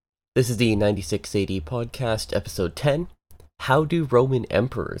This is the 96 AD podcast, episode 10. How do Roman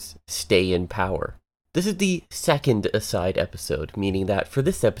emperors stay in power? This is the second aside episode, meaning that for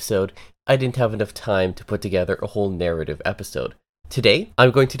this episode, I didn't have enough time to put together a whole narrative episode. Today,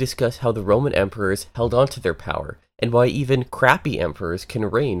 I'm going to discuss how the Roman emperors held on to their power, and why even crappy emperors can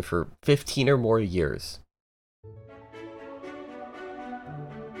reign for 15 or more years.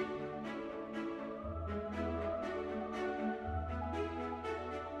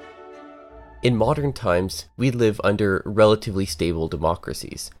 In modern times, we live under relatively stable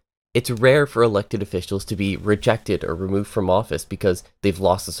democracies. It's rare for elected officials to be rejected or removed from office because they've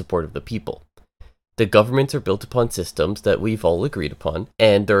lost the support of the people. The governments are built upon systems that we've all agreed upon,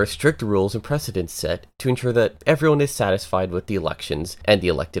 and there are strict rules and precedents set to ensure that everyone is satisfied with the elections and the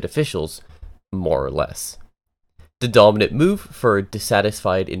elected officials, more or less. The dominant move for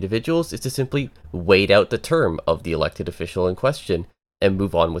dissatisfied individuals is to simply wait out the term of the elected official in question and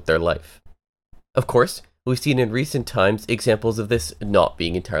move on with their life. Of course, we've seen in recent times examples of this not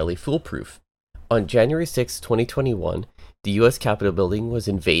being entirely foolproof. On January 6, 2021, the US Capitol building was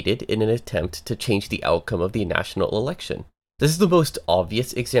invaded in an attempt to change the outcome of the national election. This is the most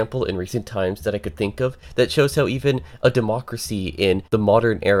obvious example in recent times that I could think of that shows how even a democracy in the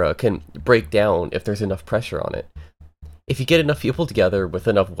modern era can break down if there's enough pressure on it. If you get enough people together with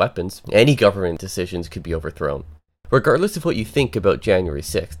enough weapons, any government decisions could be overthrown. Regardless of what you think about January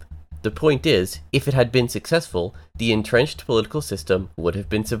 6th, the point is, if it had been successful, the entrenched political system would have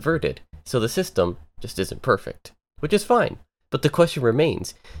been subverted, so the system just isn't perfect. Which is fine, but the question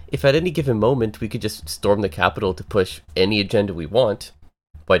remains, if at any given moment we could just storm the Capitol to push any agenda we want,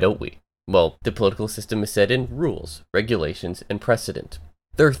 why don't we? Well, the political system is set in rules, regulations, and precedent.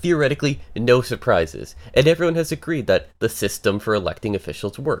 There are theoretically no surprises, and everyone has agreed that the system for electing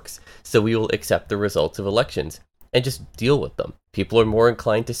officials works, so we will accept the results of elections and just deal with them. People are more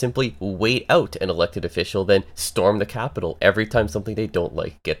inclined to simply wait out an elected official than storm the Capitol every time something they don't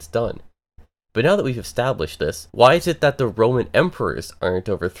like gets done. But now that we've established this, why is it that the Roman emperors aren't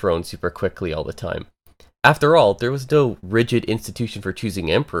overthrown super quickly all the time? After all, there was no rigid institution for choosing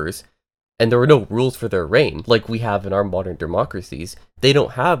emperors, and there were no rules for their reign, like we have in our modern democracies. They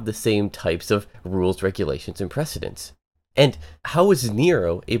don't have the same types of rules, regulations, and precedents. And how was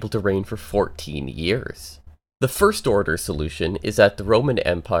Nero able to reign for 14 years? The first order solution is that the Roman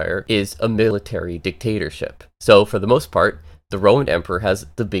Empire is a military dictatorship. So, for the most part, the Roman Emperor has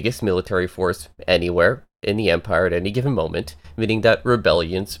the biggest military force anywhere in the empire at any given moment, meaning that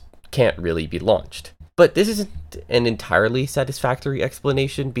rebellions can't really be launched. But this isn't an entirely satisfactory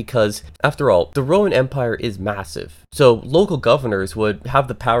explanation because, after all, the Roman Empire is massive. So, local governors would have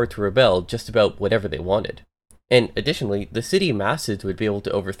the power to rebel just about whatever they wanted. And additionally, the city masses would be able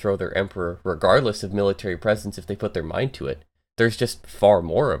to overthrow their emperor regardless of military presence if they put their mind to it. There's just far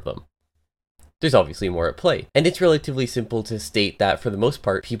more of them. There's obviously more at play. And it's relatively simple to state that for the most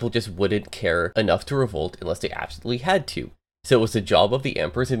part, people just wouldn't care enough to revolt unless they absolutely had to. So it was the job of the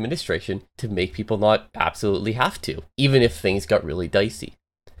emperor's administration to make people not absolutely have to, even if things got really dicey.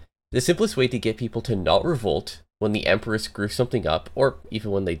 The simplest way to get people to not revolt when the emperor screws something up, or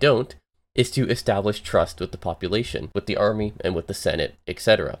even when they don't, is to establish trust with the population, with the army, and with the Senate,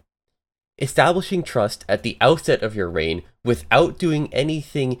 etc. Establishing trust at the outset of your reign without doing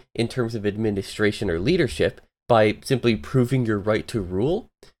anything in terms of administration or leadership by simply proving your right to rule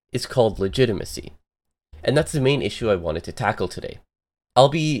is called legitimacy. And that's the main issue I wanted to tackle today. I'll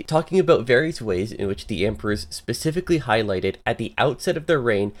be talking about various ways in which the emperors specifically highlighted at the outset of their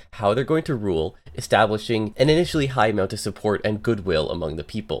reign how they're going to rule, establishing an initially high amount of support and goodwill among the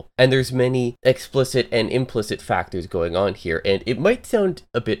people. And there's many explicit and implicit factors going on here, and it might sound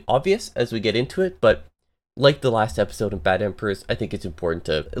a bit obvious as we get into it, but like the last episode of Bad Emperors, I think it's important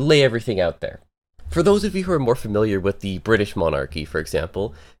to lay everything out there. For those of you who are more familiar with the British monarchy, for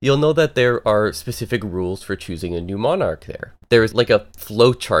example, you'll know that there are specific rules for choosing a new monarch there. There's like a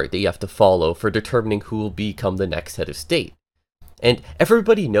flow chart that you have to follow for determining who will become the next head of state. And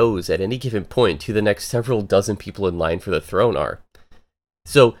everybody knows at any given point who the next several dozen people in line for the throne are.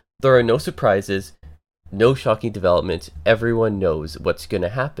 So there are no surprises, no shocking developments, everyone knows what's going to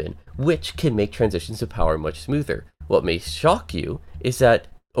happen, which can make transitions to power much smoother. What may shock you is that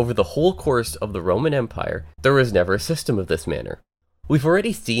over the whole course of the Roman Empire, there was never a system of this manner. We've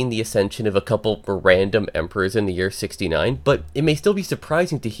already seen the ascension of a couple random emperors in the year 69, but it may still be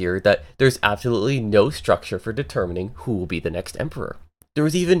surprising to hear that there's absolutely no structure for determining who will be the next emperor. There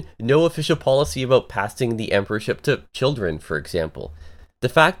was even no official policy about passing the emperorship to children, for example. The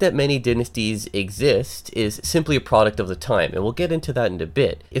fact that many dynasties exist is simply a product of the time, and we'll get into that in a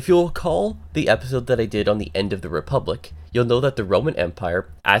bit. If you'll recall the episode that I did on the end of the Republic, you'll know that the Roman Empire,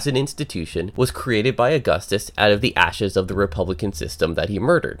 as an institution, was created by Augustus out of the ashes of the republican system that he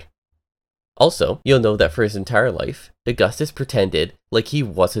murdered. Also, you'll know that for his entire life, Augustus pretended like he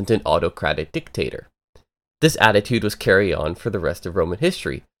wasn't an autocratic dictator. This attitude was carried on for the rest of Roman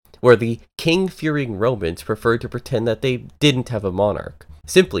history, where the king-fearing Romans preferred to pretend that they didn't have a monarch.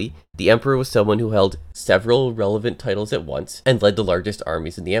 Simply, the emperor was someone who held several relevant titles at once and led the largest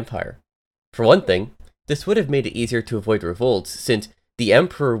armies in the empire. For one thing, this would have made it easier to avoid revolts, since the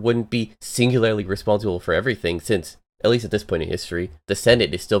emperor wouldn't be singularly responsible for everything, since, at least at this point in history, the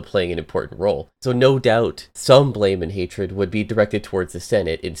Senate is still playing an important role. So no doubt, some blame and hatred would be directed towards the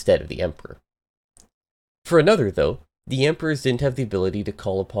Senate instead of the emperor. For another, though, the emperors didn't have the ability to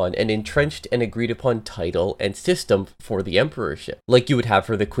call upon an entrenched and agreed upon title and system for the emperorship, like you would have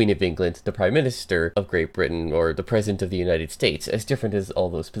for the Queen of England, the Prime Minister of Great Britain, or the President of the United States, as different as all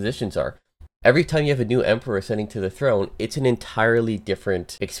those positions are. Every time you have a new emperor ascending to the throne, it's an entirely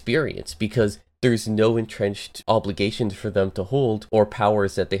different experience, because there's no entrenched obligations for them to hold or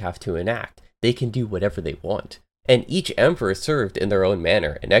powers that they have to enact. They can do whatever they want. And each emperor served in their own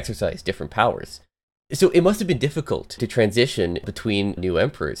manner and exercised different powers. So it must have been difficult to transition between new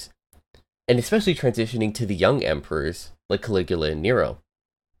emperors, and especially transitioning to the young emperors like Caligula and Nero.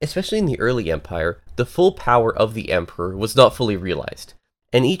 Especially in the early empire, the full power of the emperor was not fully realized,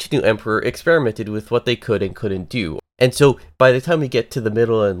 and each new emperor experimented with what they could and couldn't do. And so by the time we get to the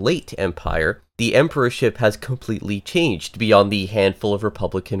middle and late empire, the emperorship has completely changed beyond the handful of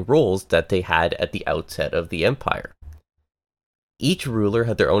republican roles that they had at the outset of the empire. Each ruler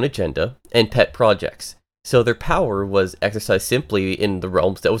had their own agenda and pet projects, so their power was exercised simply in the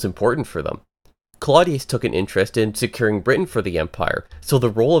realms that was important for them. Claudius took an interest in securing Britain for the empire, so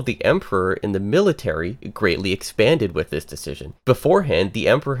the role of the emperor in the military greatly expanded with this decision. Beforehand, the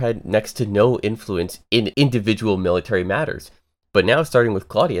emperor had next to no influence in individual military matters, but now, starting with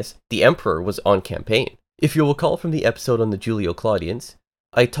Claudius, the emperor was on campaign. If you'll recall from the episode on the Julio-Claudians,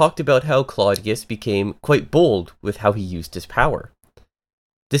 I talked about how Claudius became quite bold with how he used his power.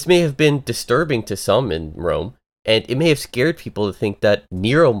 This may have been disturbing to some in Rome, and it may have scared people to think that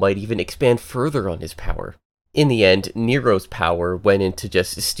Nero might even expand further on his power. In the end, Nero's power went into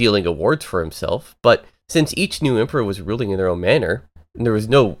just stealing awards for himself, but since each new emperor was ruling in their own manner, and there was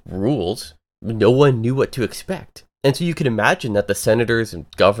no rules, no one knew what to expect. And so you can imagine that the senators and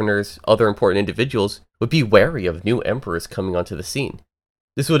governors, other important individuals, would be wary of new emperors coming onto the scene.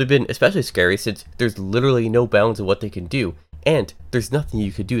 This would have been especially scary since there's literally no bounds of what they can do, and there's nothing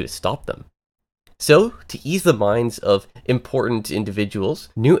you could do to stop them. So, to ease the minds of important individuals,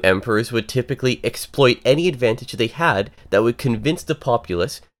 new emperors would typically exploit any advantage they had that would convince the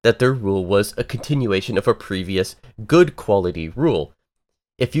populace that their rule was a continuation of a previous good quality rule.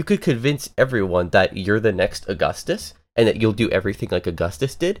 If you could convince everyone that you're the next Augustus, and that you'll do everything like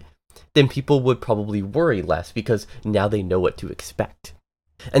Augustus did, then people would probably worry less because now they know what to expect.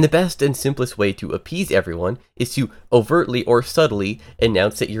 And the best and simplest way to appease everyone is to overtly or subtly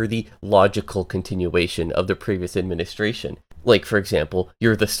announce that you're the logical continuation of the previous administration. Like, for example,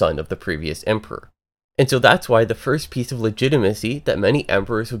 you're the son of the previous emperor. And so that's why the first piece of legitimacy that many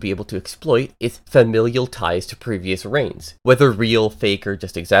emperors would be able to exploit is familial ties to previous reigns, whether real, fake, or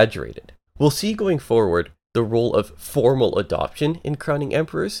just exaggerated. We'll see going forward the role of formal adoption in crowning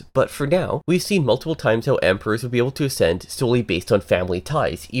emperors, but for now, we've seen multiple times how emperors would be able to ascend solely based on family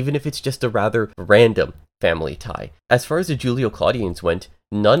ties, even if it's just a rather random family tie. As far as the Julio-Claudians went,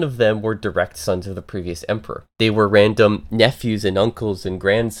 none of them were direct sons of the previous emperor. They were random nephews and uncles and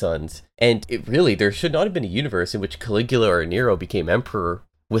grandsons, and there should not have been a universe in which Caligula or Nero became emperor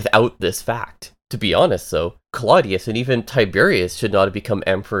without this fact. To be honest though, Claudius and even Tiberius should not have become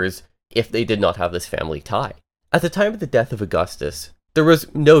emperors if they did not have this family tie. At the time of the death of Augustus, there was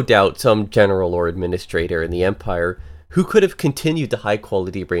no doubt some general or administrator in the empire who could have continued the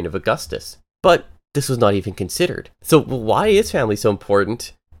high-quality reign of Augustus, but this was not even considered. So why is family so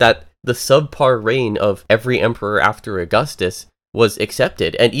important that the subpar reign of every emperor after Augustus was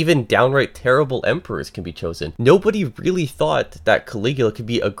accepted, and even downright terrible emperors can be chosen? Nobody really thought that Caligula could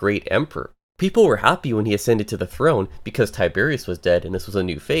be a great emperor. People were happy when he ascended to the throne because Tiberius was dead and this was a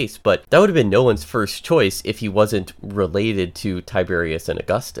new face, but that would have been no one's first choice if he wasn't related to Tiberius and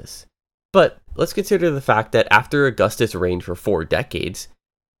Augustus. But let's consider the fact that after Augustus reigned for 4 decades,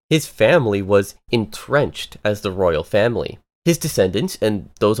 his family was entrenched as the royal family. His descendants,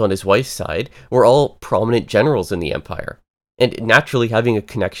 and those on his wife's side, were all prominent generals in the empire. And naturally, having a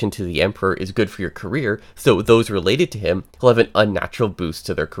connection to the emperor is good for your career, so those related to him will have an unnatural boost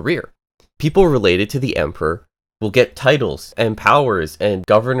to their career. People related to the emperor will get titles and powers and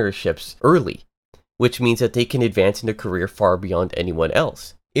governorships early, which means that they can advance in their career far beyond anyone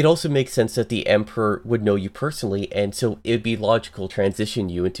else. It also makes sense that the emperor would know you personally, and so it would be logical to transition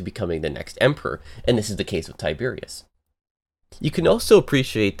you into becoming the next emperor, and this is the case with Tiberius. You can also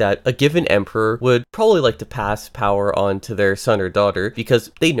appreciate that a given emperor would probably like to pass power on to their son or daughter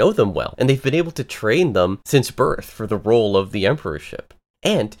because they know them well, and they've been able to train them since birth for the role of the emperorship.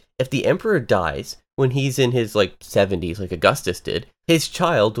 And if the emperor dies when he's in his 70s like Augustus did, his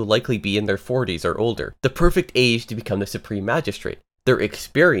child will likely be in their 40s or older, the perfect age to become the supreme magistrate. They're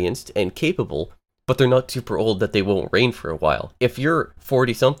experienced and capable, but they're not super old that they won't reign for a while. If you're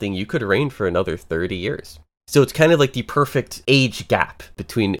 40-something, you could reign for another 30 years. So it's kind of like the perfect age gap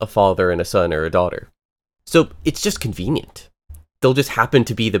between a father and a son or a daughter. So it's just convenient. They'll just happen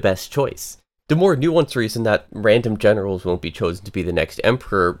to be the best choice. The more nuanced reason that random generals won't be chosen to be the next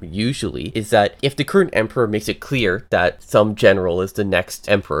emperor usually is that if the current emperor makes it clear that some general is the next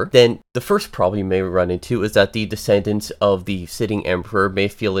emperor, then the first problem you may run into is that the descendants of the sitting emperor may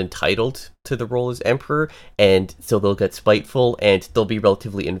feel entitled to the role as emperor, and so they'll get spiteful and they'll be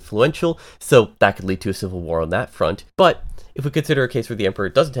relatively influential, so that could lead to a civil war on that front. But if we consider a case where the emperor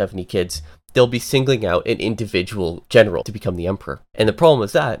doesn't have any kids, they'll be singling out an individual general to become the emperor. And the problem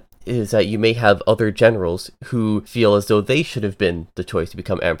with that is that you may have other generals who feel as though they should have been the choice to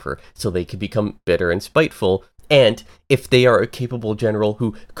become emperor, so they could become bitter and spiteful. And if they are a capable general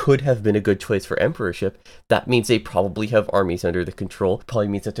who could have been a good choice for emperorship, that means they probably have armies under their control, probably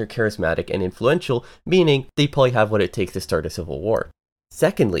means that they're charismatic and influential, meaning they probably have what it takes to start a civil war.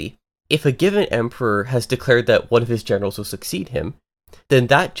 Secondly, if a given emperor has declared that one of his generals will succeed him, then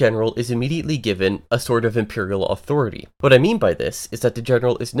that general is immediately given a sort of imperial authority. What I mean by this is that the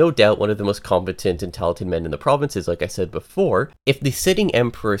general is no doubt one of the most competent and talented men in the provinces, like I said before. If the sitting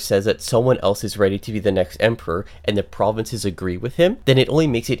emperor says that someone else is ready to be the next emperor and the provinces agree with him, then it only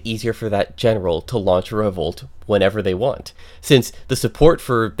makes it easier for that general to launch a revolt whenever they want, since the support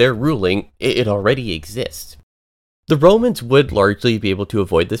for their ruling, it already exists. The Romans would largely be able to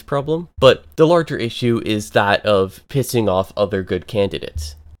avoid this problem, but the larger issue is that of pissing off other good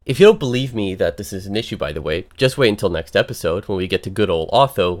candidates. If you don't believe me that this is an issue, by the way, just wait until next episode when we get to good old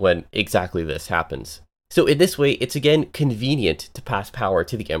Otho when exactly this happens. So in this way, it's again convenient to pass power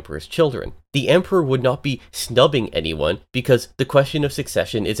to the emperor's children. The emperor would not be snubbing anyone because the question of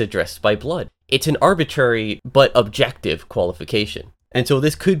succession is addressed by blood. It's an arbitrary but objective qualification. And so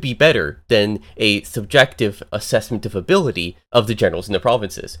this could be better than a subjective assessment of ability of the generals in the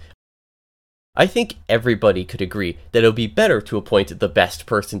provinces. I think everybody could agree that it would be better to appoint the best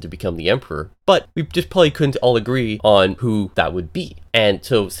person to become the emperor, but we just probably couldn't all agree on who that would be. And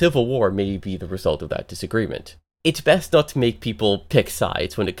so civil war may be the result of that disagreement. It's best not to make people pick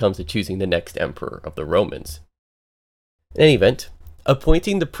sides when it comes to choosing the next emperor of the Romans. In any event,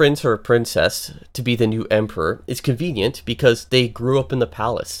 appointing the prince or princess to be the new emperor is convenient because they grew up in the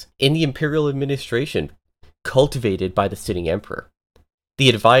palace, in the imperial administration, cultivated by the sitting emperor. The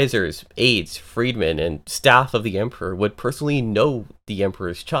advisors, aides, freedmen, and staff of the emperor would personally know the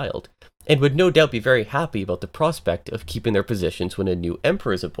emperor's child, and would no doubt be very happy about the prospect of keeping their positions when a new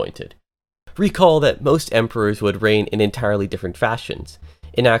emperor is appointed. Recall that most emperors would reign in entirely different fashions,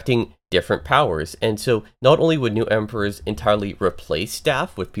 enacting different powers, and so not only would new emperors entirely replace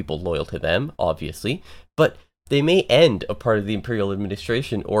staff with people loyal to them, obviously, but they may end a part of the imperial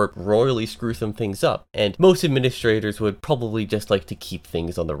administration or royally screw some things up, and most administrators would probably just like to keep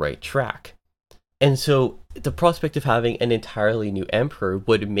things on the right track. And so the prospect of having an entirely new emperor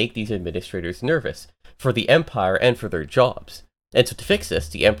would make these administrators nervous for the empire and for their jobs. And so to fix this,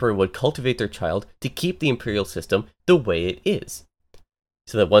 the emperor would cultivate their child to keep the imperial system the way it is,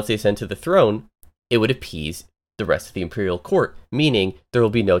 so that once they ascend to the throne, it would appease the rest of the imperial court, meaning there will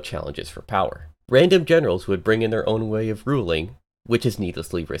be no challenges for power. Random generals would bring in their own way of ruling, which is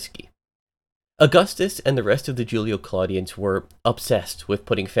needlessly risky. Augustus and the rest of the Julio-Claudians were obsessed with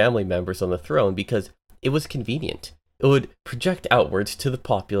putting family members on the throne because it was convenient. It would project outwards to the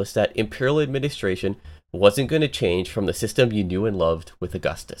populace that imperial administration wasn't going to change from the system you knew and loved with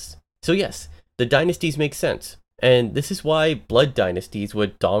Augustus. So yes, the dynasties make sense. And this is why blood dynasties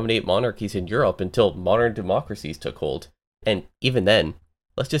would dominate monarchies in Europe until modern democracies took hold. And even then,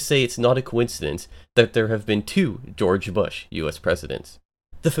 let's just say it's not a coincidence that there have been 2 George Bush US presidents.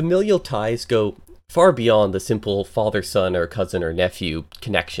 The familial ties go far beyond the simple father-son or cousin or nephew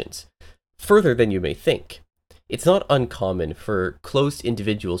connections, further than you may think. It's not uncommon for close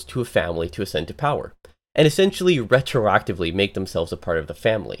individuals to a family to ascend to power, and essentially retroactively make themselves a part of the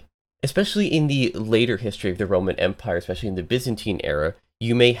family. Especially in the later history of the Roman Empire, especially in the Byzantine era,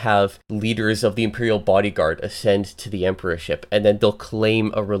 you may have leaders of the imperial bodyguard ascend to the emperorship, and then they'll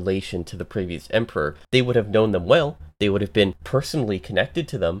claim a relation to the previous emperor. They would have known them well, they would have been personally connected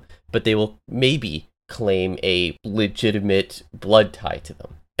to them, but they will maybe claim a legitimate blood tie to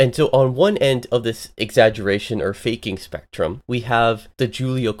them. And so on one end of this exaggeration or faking spectrum, we have the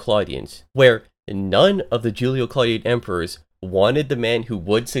Julio-Claudians, where none of the Julio-Claudian emperors wanted the man who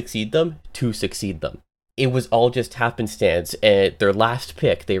would succeed them to succeed them. It was all just happenstance, and their last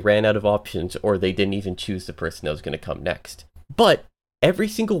pick, they ran out of options, or they didn't even choose the person that was going to come next. But every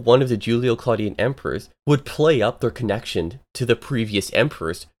single one of the Julio-Claudian emperors would play up their connection to the previous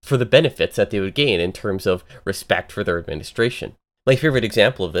emperors for the benefits that they would gain in terms of respect for their administration. My favorite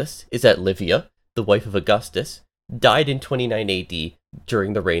example of this is that Livia, the wife of Augustus, died in 29 AD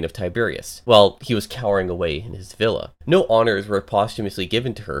during the reign of Tiberius, while he was cowering away in his villa. No honors were posthumously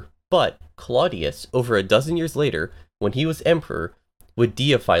given to her, but Claudius, over a dozen years later, when he was emperor, would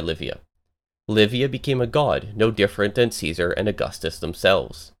deify Livia. Livia became a god, no different than Caesar and Augustus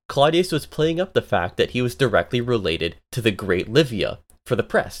themselves. Claudius was playing up the fact that he was directly related to the great Livia for the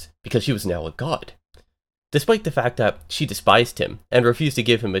press, because she was now a god. Despite the fact that she despised him and refused to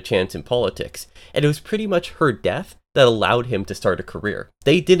give him a chance in politics, and it was pretty much her death that allowed him to start a career.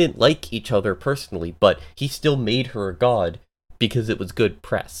 They didn't like each other personally, but he still made her a god because it was good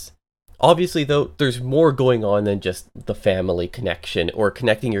press. Obviously, though, there's more going on than just the family connection or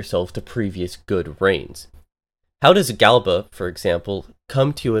connecting yourself to previous good reigns. How does Galba, for example,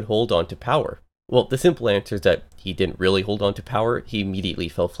 come to and hold on to power? Well, the simple answer is that he didn't really hold on to power, he immediately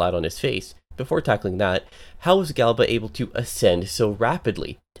fell flat on his face. Before tackling that, how was Galba able to ascend so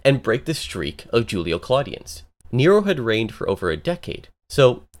rapidly and break the streak of Julio-Claudians? Nero had reigned for over a decade,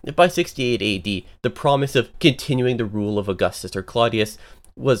 so by 68 AD, the promise of continuing the rule of Augustus or Claudius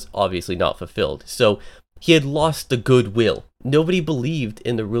was obviously not fulfilled, so he had lost the goodwill. Nobody believed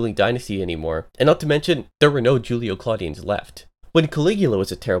in the ruling dynasty anymore, and not to mention, there were no Julio-Claudians left. When Caligula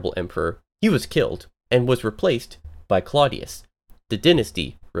was a terrible emperor, he was killed and was replaced by Claudius. The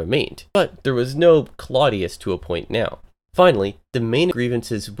dynasty remained, but there was no Claudius to appoint now. Finally, the main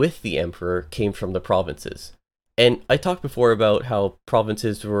grievances with the emperor came from the provinces. And I talked before about how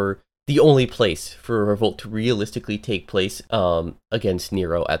provinces were the only place for a revolt to realistically take place against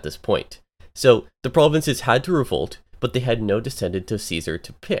Nero at this point. So the provinces had to revolt, but they had no descendant of Caesar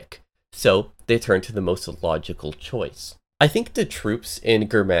to pick. So they turned to the most logical choice. I think the troops in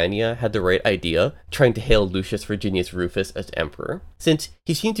Germania had the right idea, trying to hail Lucius Virginius Rufus as emperor, since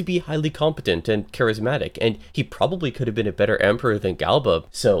he seemed to be highly competent and charismatic, and he probably could have been a better emperor than Galba,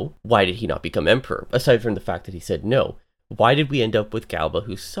 so why did he not become emperor? Aside from the fact that he said no, why did we end up with Galba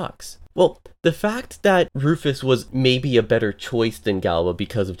who sucks? Well, the fact that Rufus was maybe a better choice than Galba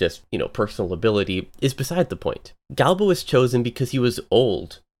because of just, personal ability is beside the point. Galba was chosen because he was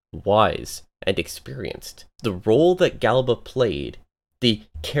old, wise, and experienced. The role that Galba played, the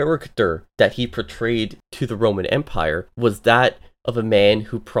character that he portrayed to the Roman Empire, was that of a man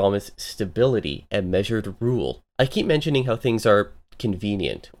who promised stability and measured rule. I keep mentioning how things are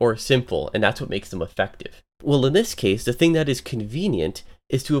convenient or simple, and that's what makes them effective. Well, in this case, the thing that is convenient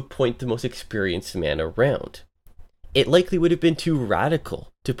is to appoint the most experienced man around. It likely would have been too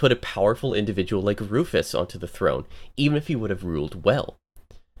radical to put a powerful individual like Rufus onto the throne, even if he would have ruled well.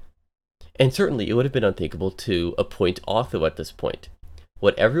 And certainly it would have been unthinkable to appoint Otho at this point.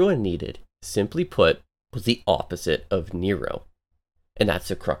 What everyone needed, simply put, was the opposite of Nero. And that's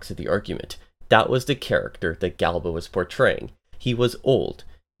the crux of the argument. That was the character that Galba was portraying. He was old,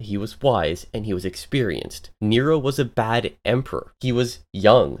 he was wise, and he was experienced. Nero was a bad emperor. He was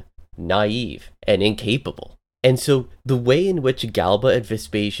young, naive, and incapable. And so the way in which Galba and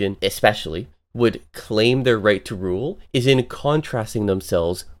Vespasian, especially, would claim their right to rule is in contrasting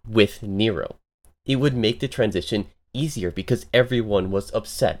themselves with Nero. It would make the transition easier because everyone was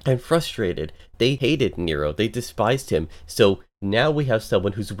upset and frustrated. They hated Nero, they despised him, so now we have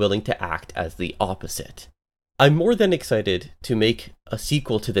someone who's willing to act as the opposite. I'm more than excited to make a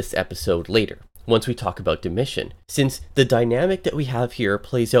sequel to this episode later, once we talk about Domitian, since the dynamic that we have here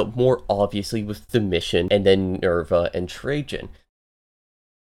plays out more obviously with Domitian and then Nerva and Trajan.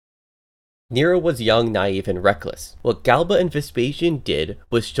 Nero was young, naive, and reckless. What Galba and Vespasian did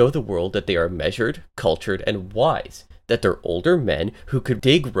was show the world that they are measured, cultured, and wise, that they're older men who could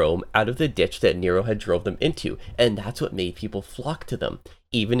dig Rome out of the ditch that Nero had drove them into, and that's what made people flock to them.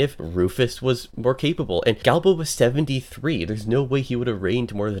 Even if Rufus was more capable, and Galba was 73, there's no way he would have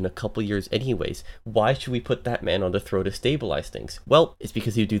reigned more than a couple years anyways. Why should we put that man on the throne to stabilize things? Well, it's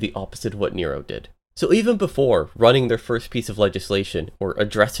because he would do the opposite of what Nero did. So even before running their first piece of legislation, or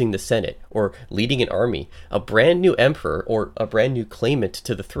addressing the Senate, or leading an army, a brand new emperor or a brand new claimant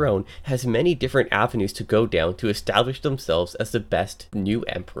to the throne has many different avenues to go down to establish themselves as the best new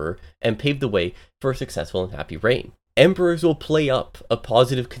emperor and pave the way for a successful and happy reign. Emperors will play up a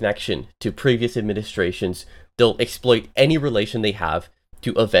positive connection to previous administrations. They'll exploit any relation they have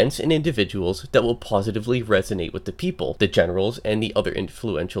to events and individuals that will positively resonate with the people, the generals, and the other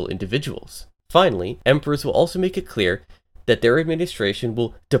influential individuals. Finally, emperors will also make it clear that their administration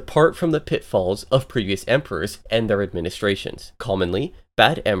will depart from the pitfalls of previous emperors and their administrations. Commonly,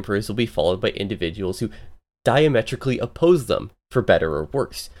 bad emperors will be followed by individuals who diametrically oppose them, for better or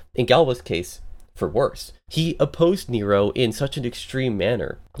worse. In Galba's case, for worse. He opposed Nero in such an extreme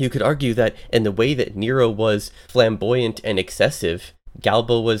manner. You could argue that in the way that Nero was flamboyant and excessive,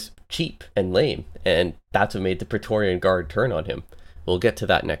 Galba was cheap and lame, and that's what made the Praetorian Guard turn on him. We'll get to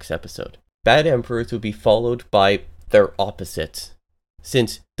that next episode. Bad emperors would be followed by their opposites,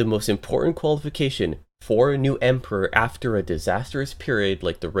 since the most important qualification for a new emperor after a disastrous period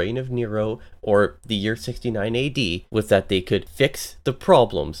like the reign of Nero or the year 69 AD was that they could fix the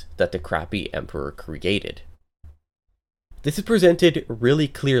problems that the crappy emperor created. This is presented really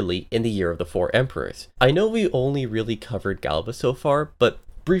clearly in the Year of the Four Emperors. I know we only really covered Galba so far, but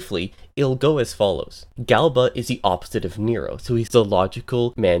briefly, it'll go as follows. Galba is the opposite of Nero, so he's the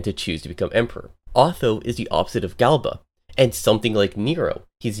logical man to choose to become emperor. Otho is the opposite of Galba, and something like Nero.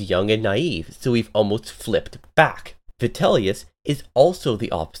 He's young and naive, so we've almost flipped back. Vitellius is also the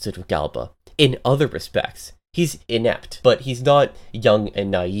opposite of Galba, in other respects. He's inept, but he's not young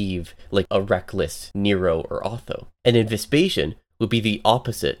and naive like a reckless Nero or Otho. And then Vespasian would be the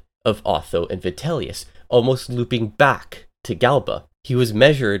opposite of Otho and Vitellius, almost looping back to Galba. He was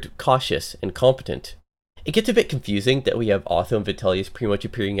measured, cautious, and competent. It gets a bit confusing that we have Otho and Vitellius pretty much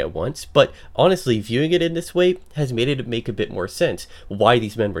appearing at once, but honestly, viewing it in this way has made it make a bit more sense why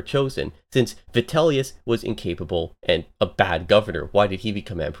these men were chosen, since Vitellius was incapable and a bad governor. Why did he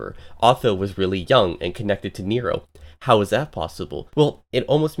become emperor? Otho was really young and connected to Nero. How is that possible? Well, it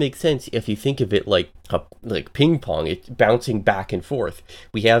almost makes sense if you think of it like ping pong. It's bouncing back and forth.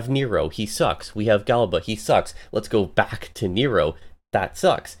 We have Nero, he sucks. We have Galba, he sucks. Let's go back to Nero. That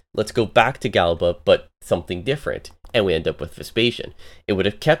sucks. Let's go back to Galba, but something different. And we end up with Vespasian. It would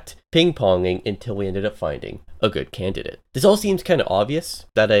have kept ping-ponging until we ended up finding a good candidate. This all seems kind of obvious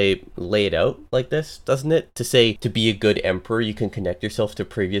that I lay it out like this, doesn't it? To say to be a good emperor, you can connect yourself to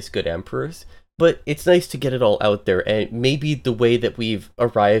previous good emperors. But it's nice to get it all out there, and maybe the way that we've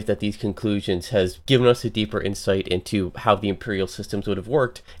arrived at these conclusions has given us a deeper insight into how the imperial systems would have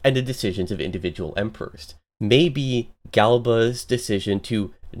worked and the decisions of individual emperors. Maybe Galba's decision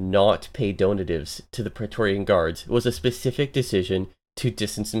to not pay donatives to the Praetorian Guards was a specific decision to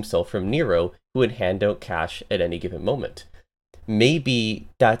distance himself from Nero, who would hand out cash at any given moment. Maybe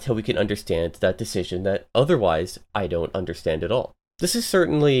that's how we can understand that decision that otherwise I don't understand at all. This is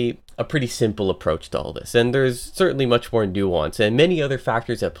certainly a pretty simple approach to all this, and there's certainly much more nuance and many other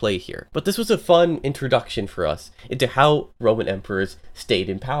factors at play here. But this was a fun introduction for us into how Roman emperors stayed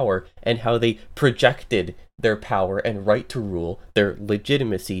in power and how they projected their power and right to rule, their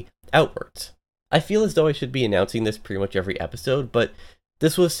legitimacy, outwards. I feel as though I should be announcing this pretty much every episode, but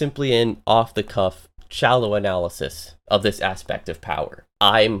this was simply an off-the-cuff, shallow analysis of this aspect of power.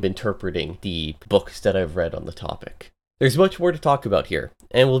 I'm interpreting the books that I've read on the topic. There's much more to talk about here,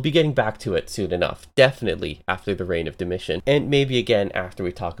 and we'll be getting back to it soon enough, definitely after the reign of Domitian, and maybe again after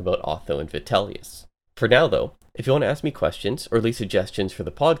we talk about Otho and Vitellius. For now though, if you want to ask me questions or leave suggestions for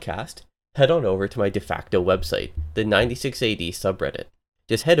the podcast, head on over to my de facto website, the 96AD subreddit.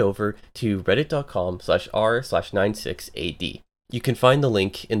 Just head over to reddit.com/r/96AD. You can find the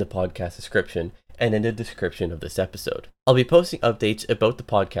link in the podcast description and in the description of this episode. I'll be posting updates about the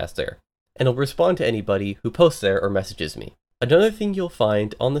podcast there, and I'll respond to anybody who posts there or messages me. Another thing you'll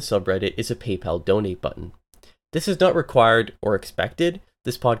find on the subreddit is a PayPal donate button. This is not required or expected.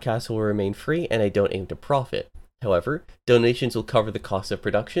 This podcast will remain free and I don't aim to profit. However, donations will cover the cost of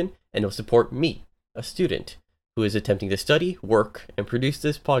production and will support me, a student, who is attempting to study, work, and produce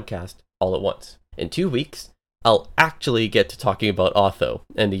this podcast all at once. In 2 weeks, I'll actually get to talking about Otho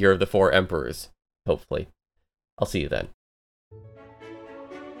and the Year of the Four Emperors. Hopefully. I'll see you then.